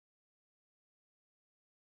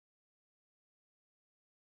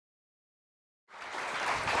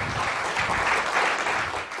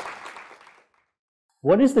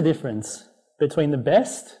What is the difference between the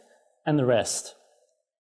best and the rest?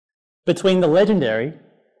 Between the legendary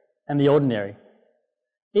and the ordinary?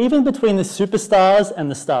 Even between the superstars and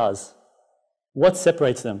the stars? What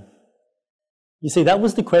separates them? You see, that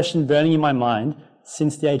was the question burning in my mind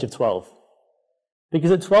since the age of 12.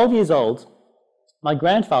 Because at 12 years old, my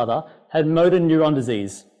grandfather had motor neuron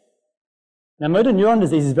disease. Now, motor neuron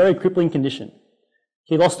disease is a very crippling condition.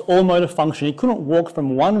 He lost all motor function. He couldn't walk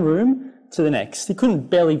from one room to the next. He couldn't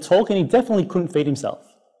barely talk, and he definitely couldn't feed himself.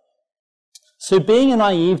 So being a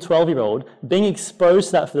naive 12-year-old, being exposed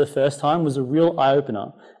to that for the first time was a real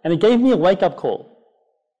eye-opener. And it gave me a wake-up call.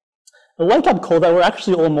 A wake-up call that we're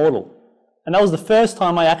actually all mortal. And that was the first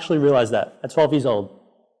time I actually realized that, at 12 years old.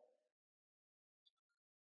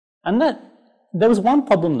 And there was one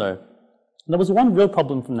problem though. There was one real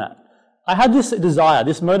problem from that. I had this desire,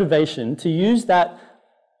 this motivation to use that,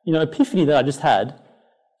 epiphany that I just had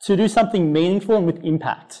to do something meaningful and with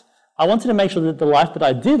impact. I wanted to make sure that the life that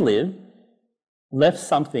I did live left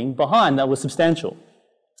something behind that was substantial.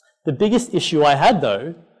 The biggest issue I had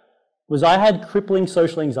though was I had crippling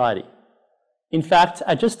social anxiety. In fact,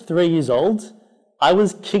 at just 3 years old, I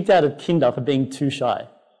was kicked out of kinder for being too shy.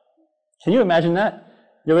 Can you imagine that?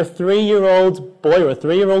 You're a 3-year-old boy or a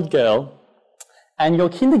 3-year-old girl, and your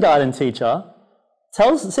kindergarten teacher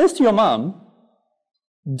says to your mum,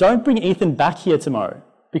 "Don't bring Ethan back here tomorrow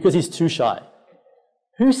because he's too shy."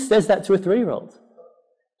 Who says that to a 3-year-old?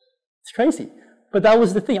 It's crazy. But that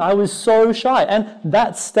was the thing. I was so shy, and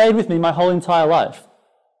that stayed with me my whole entire life.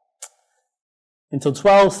 Until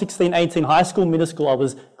 12, 16, 18, high school, middle school, I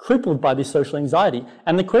was crippled by this social anxiety.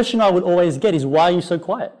 And the question I would always get is, why are you so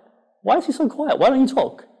quiet? Why is he so quiet? Why don't you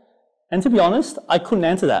talk? And to be honest, I couldn't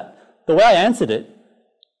answer that. The way I answered it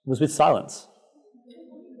was with silence.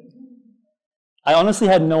 I honestly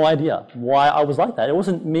had no idea why I was like that. It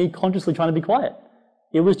wasn't me consciously trying to be quiet.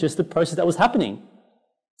 It was just the process that was happening.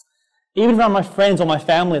 Even around my friends or my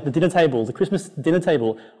family at the dinner table, the Christmas dinner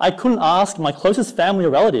table, I couldn't ask my closest family or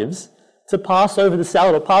relatives to pass over the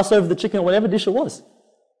salad or pass over the chicken or whatever dish it was.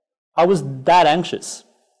 I was that anxious.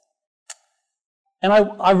 And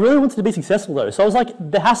I really wanted to be successful though. So I was like,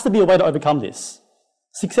 there has to be a way to overcome this.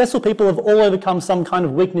 Successful people have all overcome some kind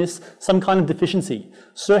of weakness, some kind of deficiency.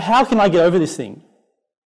 So how can I get over this thing?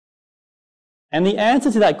 And the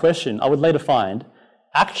answer to that question, I would later find,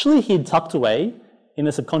 actually hid tucked away in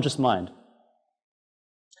the subconscious mind.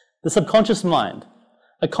 The subconscious mind,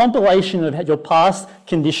 a compilation of your past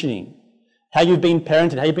conditioning, how you've been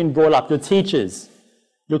parented, how you've been brought up, your teachers,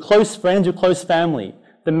 your close friends, your close family,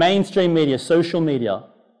 the mainstream media, social media.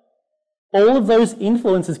 All of those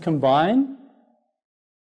influences combine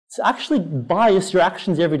to actually bias your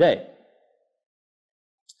actions every day.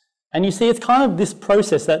 And you see, it's kind of this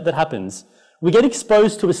process that happens. We get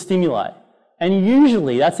exposed to a stimuli, and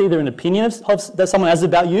usually that's either an opinion that someone has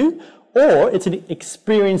about you, or it's an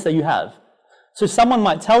experience that you have. So someone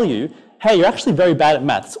might tell you, hey, you're actually very bad at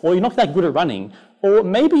maths, or you're not that good at running, or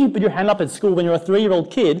maybe you put your hand up at school when you're a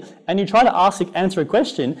 3-year-old kid and you try to answer a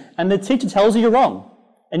question and the teacher tells you you're wrong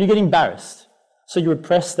and you get embarrassed. So you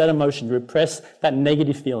repress that emotion, you repress that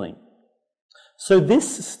negative feeling. So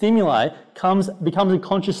this stimuli becomes a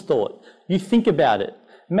conscious thought. You think about it.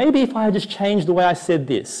 Maybe if I had just changed the way I said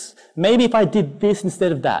this, maybe if I did this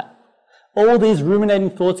instead of that. All these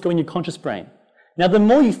ruminating thoughts go in your conscious brain. Now, the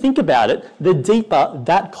more you think about it, the deeper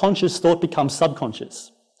that conscious thought becomes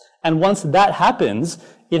subconscious. And once that happens,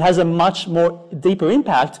 it has a much more deeper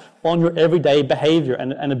impact on your everyday behavior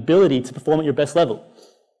and ability to perform at your best level.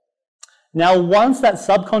 Now, once that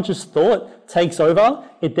subconscious thought takes over,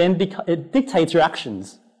 it dictates your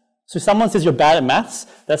actions. So someone says you're bad at maths,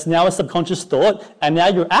 that's now a subconscious thought, and now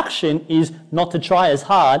your action is not to try as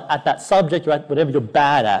hard at that subject or at whatever you're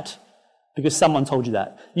bad at, because someone told you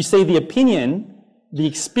that. You see, the opinion, the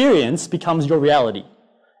experience becomes your reality.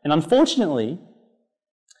 And unfortunately,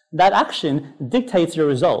 that action dictates your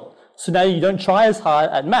result. So now you don't try as hard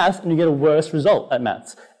at maths and you get a worse result at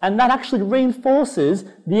maths. And that actually reinforces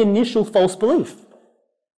the initial false belief.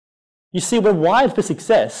 You see, we're wired for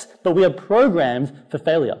success, but we are programmed for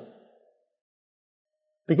failure.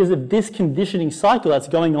 Because of this conditioning cycle that's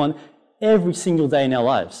going on every single day in our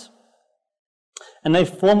lives. And they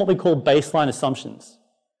form what we call baseline assumptions.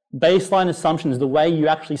 Baseline assumptions, the way you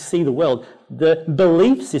actually see the world, the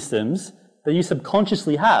belief systems that you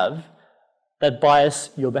subconsciously have that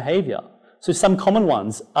bias your behavior. So some common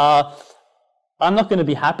ones are, I'm not going to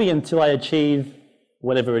be happy until I achieve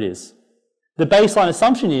whatever it is. The baseline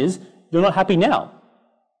assumption is, you're not happy now.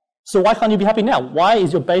 So why can't you be happy now? Why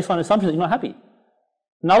is your baseline assumption that you're not happy?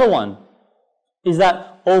 Another one is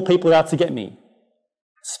that all people are out to get me.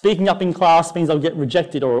 Speaking up in class means I'll get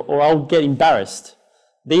rejected or I'll get embarrassed.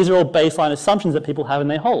 These are all baseline assumptions that people have and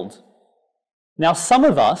they hold. Now, some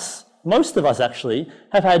of us, most of us actually,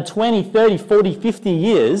 have had 20, 30, 40, 50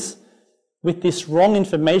 years with this wrong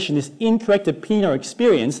information, this incorrect opinion or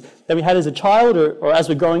experience that we had as a child or as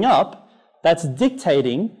we're growing up, that's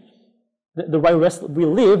dictating the way we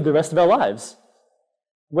live the rest of our lives.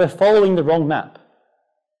 We're following the wrong map.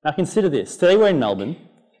 Now consider this. Today we're in Melbourne.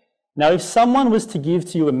 Now if someone was to give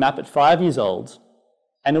to you a map at 5 years old,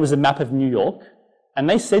 and it was a map of New York, and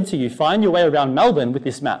they said to you, find your way around Melbourne with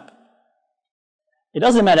this map. It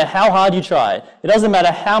doesn't matter how hard you try. It doesn't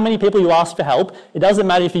matter how many people you ask for help. It doesn't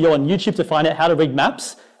matter if you go on YouTube to find out how to read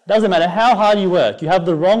maps. It doesn't matter how hard you work. You have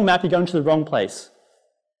the wrong map, you're going to the wrong place.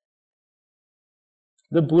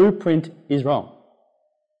 The blueprint is wrong.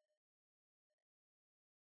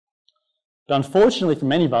 But unfortunately for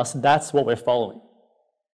many of us, that's what we're following.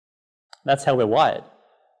 That's how we're wired.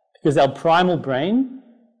 Because our primal brain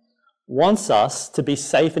wants us to be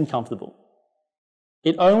safe and comfortable.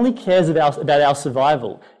 It only cares about our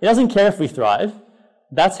survival. It doesn't care if we thrive.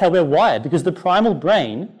 That's how we're wired, because the primal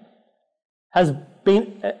brain has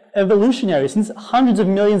been evolutionary since hundreds of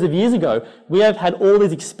millions of years ago. We have had all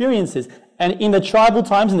these experiences. And in the tribal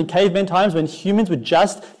times, in the caveman times, when humans were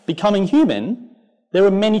just becoming human, there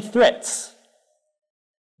were many threats.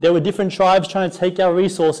 There were different tribes trying to take our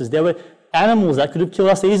resources. There were animals that could have killed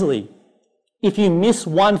us easily. If you miss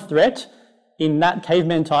one threat in that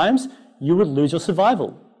caveman times, you would lose your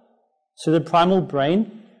survival. So the primal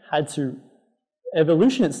brain had to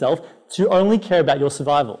evolution itself to only care about your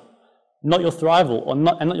survival, not your thrival and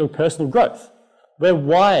not your personal growth. We're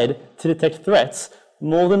wired to detect threats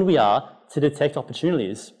more than we are to detect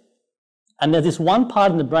opportunities. And there's this one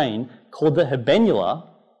part in the brain called the habenula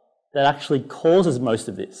that actually causes most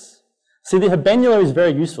of this. See, the habenula is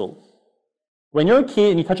very useful. When you're a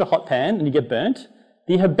kid and you touch a hot pan and you get burnt,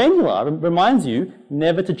 the habenula reminds you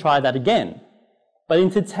never to try that again. But in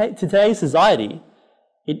today's society,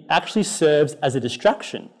 it actually serves as a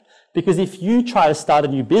distraction. Because if you try to start a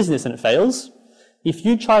new business and it fails, if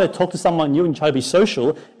you try to talk to someone new and try to be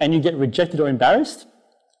social and you get rejected or embarrassed,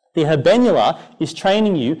 the habenula is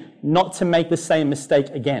training you not to make the same mistake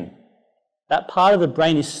again. That part of the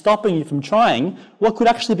brain is stopping you from trying what could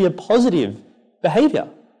actually be a positive behavior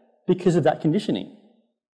because of that conditioning.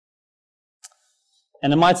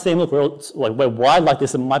 And it might seem, look, we're wired like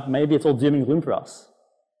this, and maybe it's all doom and gloom for us.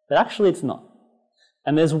 But actually it's not.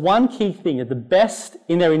 And there's one key thing that the best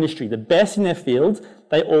in their industry, the best in their field,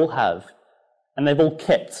 they all have. And they've all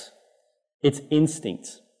kept. It's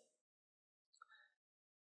instinct.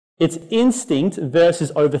 It's instinct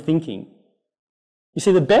versus overthinking. You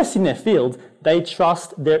see, the best in their field, they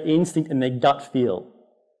trust their instinct and their gut feel.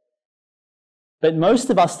 But most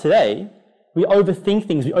of us today, we overthink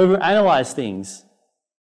things, we overanalyze things.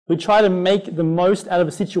 We try to make the most out of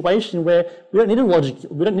a situation where we don't need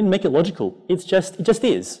to make it logical. It just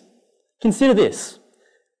is. Consider this.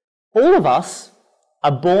 All of us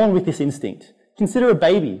are born with this instinct. Consider a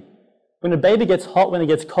baby. When a baby gets hot, when it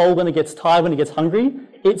gets cold, when it gets tired, when it gets hungry,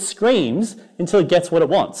 it screams until it gets what it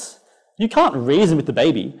wants. You can't reason with the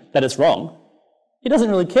baby that it's wrong. It doesn't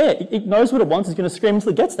really care. It knows what it wants. It's going to scream until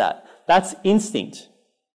it gets that. That's instinct.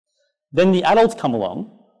 Then the adults come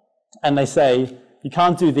along and they say, you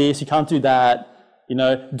can't do this, you can't do that,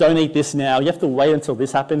 don't eat this now, you have to wait until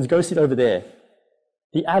this happens, go sit over there.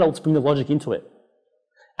 The adults bring the logic into it.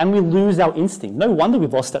 And we lose our instinct. No wonder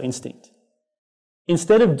we've lost our instinct.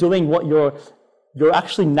 Instead of doing what you're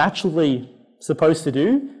actually naturally supposed to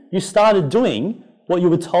do, you started doing what you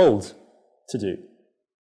were told to do.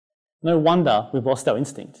 No wonder we've lost our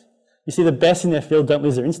instinct. You see, the best in their field don't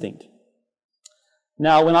lose their instinct.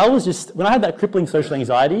 Now, when I had that crippling social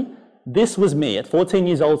anxiety, this was me at 14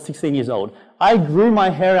 years old, 16 years old. I grew my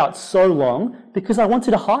hair out so long because I wanted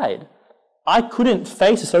to hide. I couldn't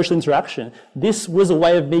face a social interaction. This was a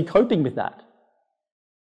way of me coping with that.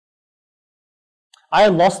 I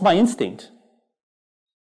had lost my instinct.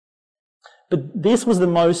 But this was the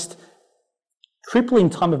most crippling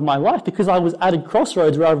time of my life because I was at a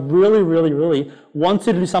crossroads where I really, really, really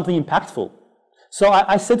wanted to do something impactful. So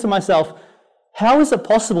I said to myself, how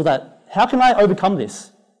can I overcome this?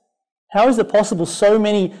 How is it possible so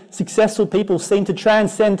many successful people seem to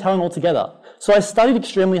transcend talent altogether? So I studied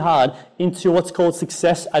extremely hard into what's called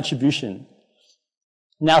success attribution.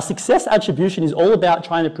 Now, success attribution is all about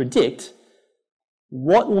trying to predict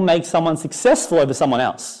what will make someone successful over someone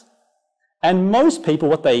else. And most people,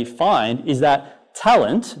 what they find is that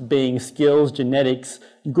talent, being skills, genetics,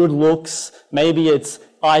 good looks, maybe it's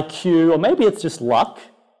IQ, or maybe it's just luck,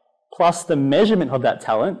 plus the measurement of that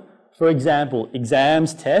talent, For example,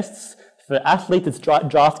 exams, tests. For athletes, it's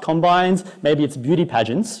draft combines, maybe it's beauty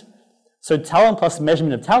pageants. So talent plus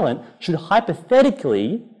measurement of talent should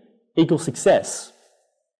hypothetically equal success.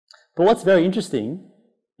 But what's very interesting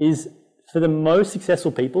is for the most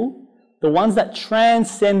successful people, the ones that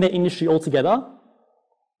transcend their industry altogether,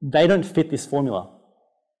 they don't fit this formula.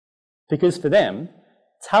 Because for them,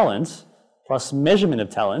 talent plus measurement of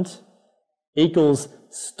talent equals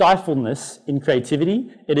stifledness in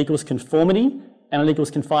creativity, it equals conformity, and it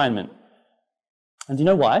equals confinement. And do you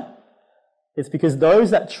know why? It's because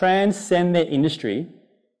those that transcend their industry,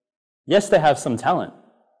 yes, they have some talent,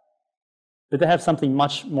 but they have something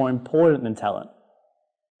much more important than talent.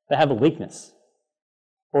 They have a weakness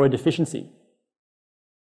or a deficiency.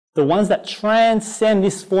 The ones that transcend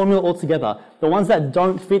this formula altogether, the ones that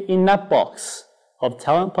don't fit in that box of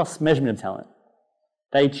talent plus measurement of talent,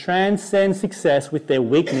 they transcend success with their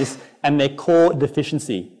weakness and their core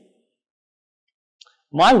deficiency.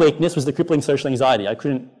 My weakness was the crippling social anxiety. I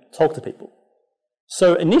couldn't talk to people.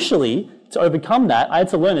 So initially, to overcome that, I had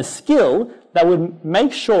to learn a skill that would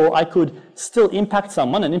make sure I could still impact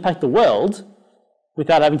someone and impact the world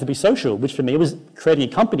without having to be social, which for me was creating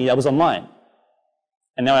a company that was online.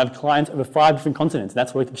 And now I have clients over 5 different continents, and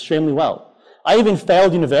that's worked extremely well. I even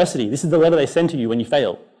failed university. This is the letter they send to you when you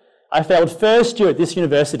fail. I failed first year at this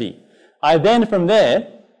university. I then, from there,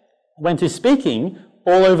 went to speaking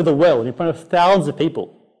all over the world in front of thousands of people.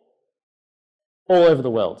 All over the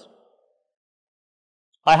world.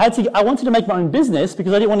 I wanted to make my own business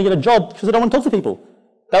because I didn't want to get a job because I don't want to talk to people.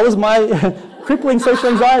 That was my crippling social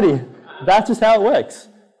anxiety. That's just how it works.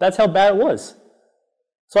 That's how bad it was.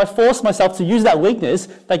 So I forced myself to use that weakness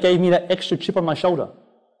that gave me that extra chip on my shoulder.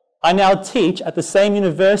 I now teach at the same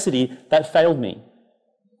university that failed me.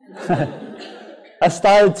 I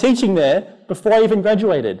started teaching there before I even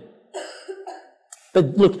graduated.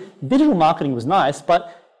 But look, digital marketing was nice, but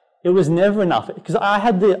it was never enough because I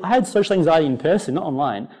had social anxiety in person, not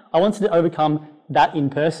online. I wanted to overcome that in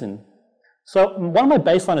person. So one of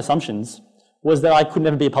my baseline assumptions was that I could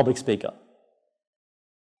never be a public speaker.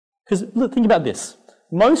 Because look, think about this.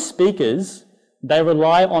 Most speakers, they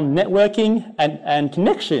rely on networking and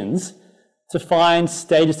connections to find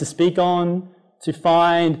stages to speak on, to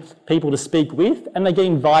find people to speak with, and they get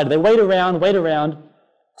invited. They wait around,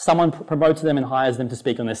 someone promotes them and hires them to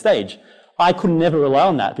speak on their stage. I could never rely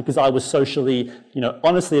on that because I was socially,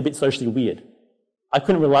 honestly a bit socially weird. I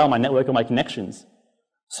couldn't rely on my network or my connections.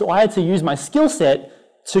 So I had to use my skill set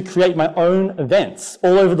to create my own events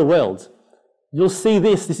all over the world. You'll see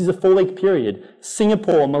this is a 4-week period.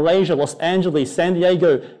 Singapore, Malaysia, Los Angeles, San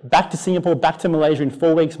Diego, back to Singapore, back to Malaysia in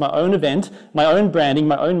 4 weeks, my own event, my own branding,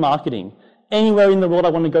 my own marketing. Anywhere in the world I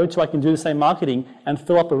want to go to, I can do the same marketing and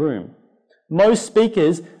fill up a room. Most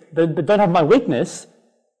speakers that don't have my weakness,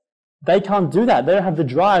 they can't do that. They don't have the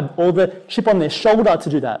drive or the chip on their shoulder to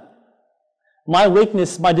do that. My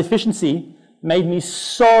weakness, my deficiency, made me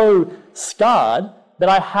so scarred that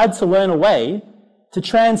I had to learn a way to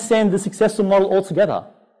transcend the successful model altogether.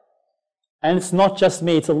 And it's not just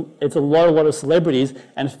me, it's a lot of celebrities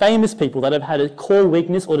and famous people that have had a core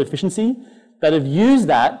weakness or deficiency that have used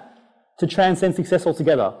that to transcend success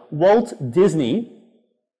altogether. Walt Disney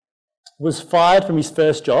was fired from his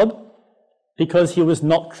first job because he was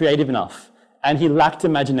not creative enough and he lacked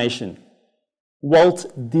imagination. Walt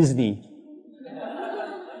Disney.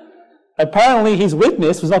 Apparently his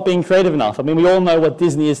weakness was not being creative enough. I mean, we all know what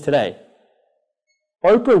Disney is today.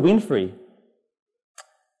 Oprah Winfrey.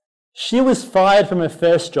 She was fired from her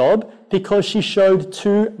first job because she showed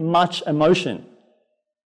too much emotion.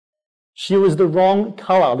 She was the wrong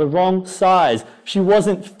color, the wrong size. She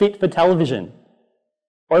wasn't fit for television.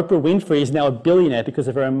 Oprah Winfrey is now a billionaire because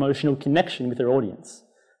of her emotional connection with her audience.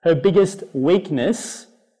 Her biggest weakness,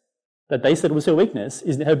 that they said was her weakness,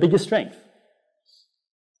 is her biggest strength.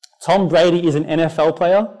 Tom Brady is an NFL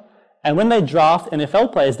player, and when they draft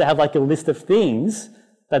NFL players, they have like a list of things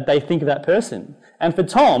that they think of that person. And for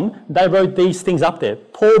Tom, they wrote these things up there.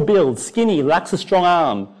 Poor build, skinny, lacks a strong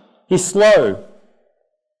arm, he's slow.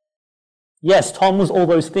 Yes, Tom was all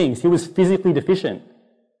those things. He was physically deficient.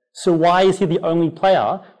 So why is he the only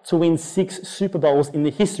player to win 6 Super Bowls in the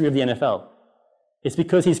history of the NFL? It's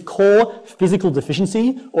because his core physical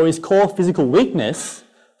deficiency or his core physical weakness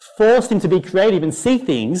forced him to be creative and see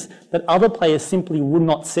things that other players simply would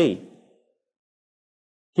not see.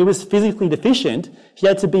 He was physically deficient. He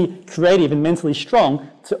had to be creative and mentally strong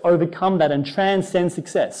to overcome that and transcend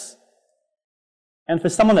success. And for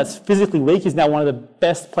someone that's physically weak, he's now one of the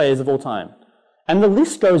best players of all time. And the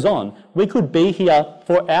list goes on. We could be here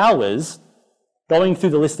for hours going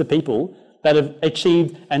through the list of people that have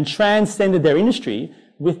achieved and transcended their industry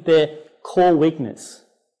with their core weakness.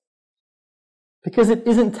 Because it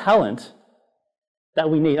isn't talent that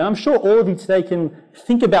we need. And I'm sure all of you today can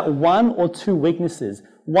think about one or two weaknesses,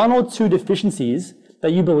 one or two deficiencies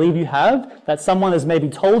that you believe you have, that someone has maybe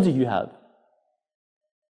told you you have.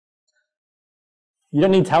 You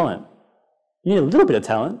don't need talent. You need a little bit of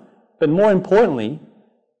talent, but more importantly,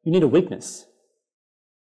 you need a weakness.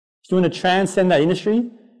 If you want to transcend that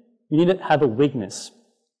industry, you need to have a weakness.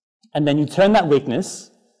 And then you turn that weakness,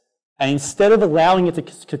 and instead of allowing it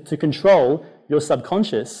to control your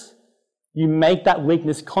subconscious, you make that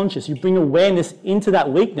weakness conscious. You bring awareness into that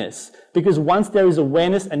weakness, because once there is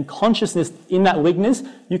awareness and consciousness in that weakness,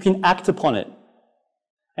 you can act upon it.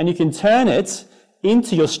 And you can turn it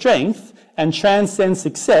into your strength and transcend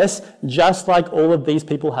success, just like all of these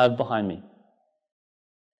people have behind me.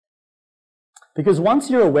 Because once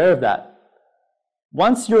you're aware of that,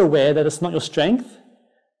 once you're aware that it's not your strength,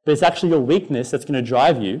 but it's actually your weakness that's going to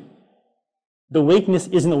drive you, the weakness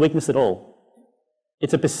isn't a weakness at all.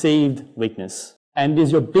 It's a perceived weakness, and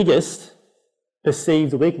is your biggest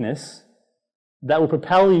perceived weakness that will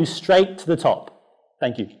propel you straight to the top.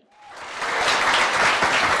 Thank you.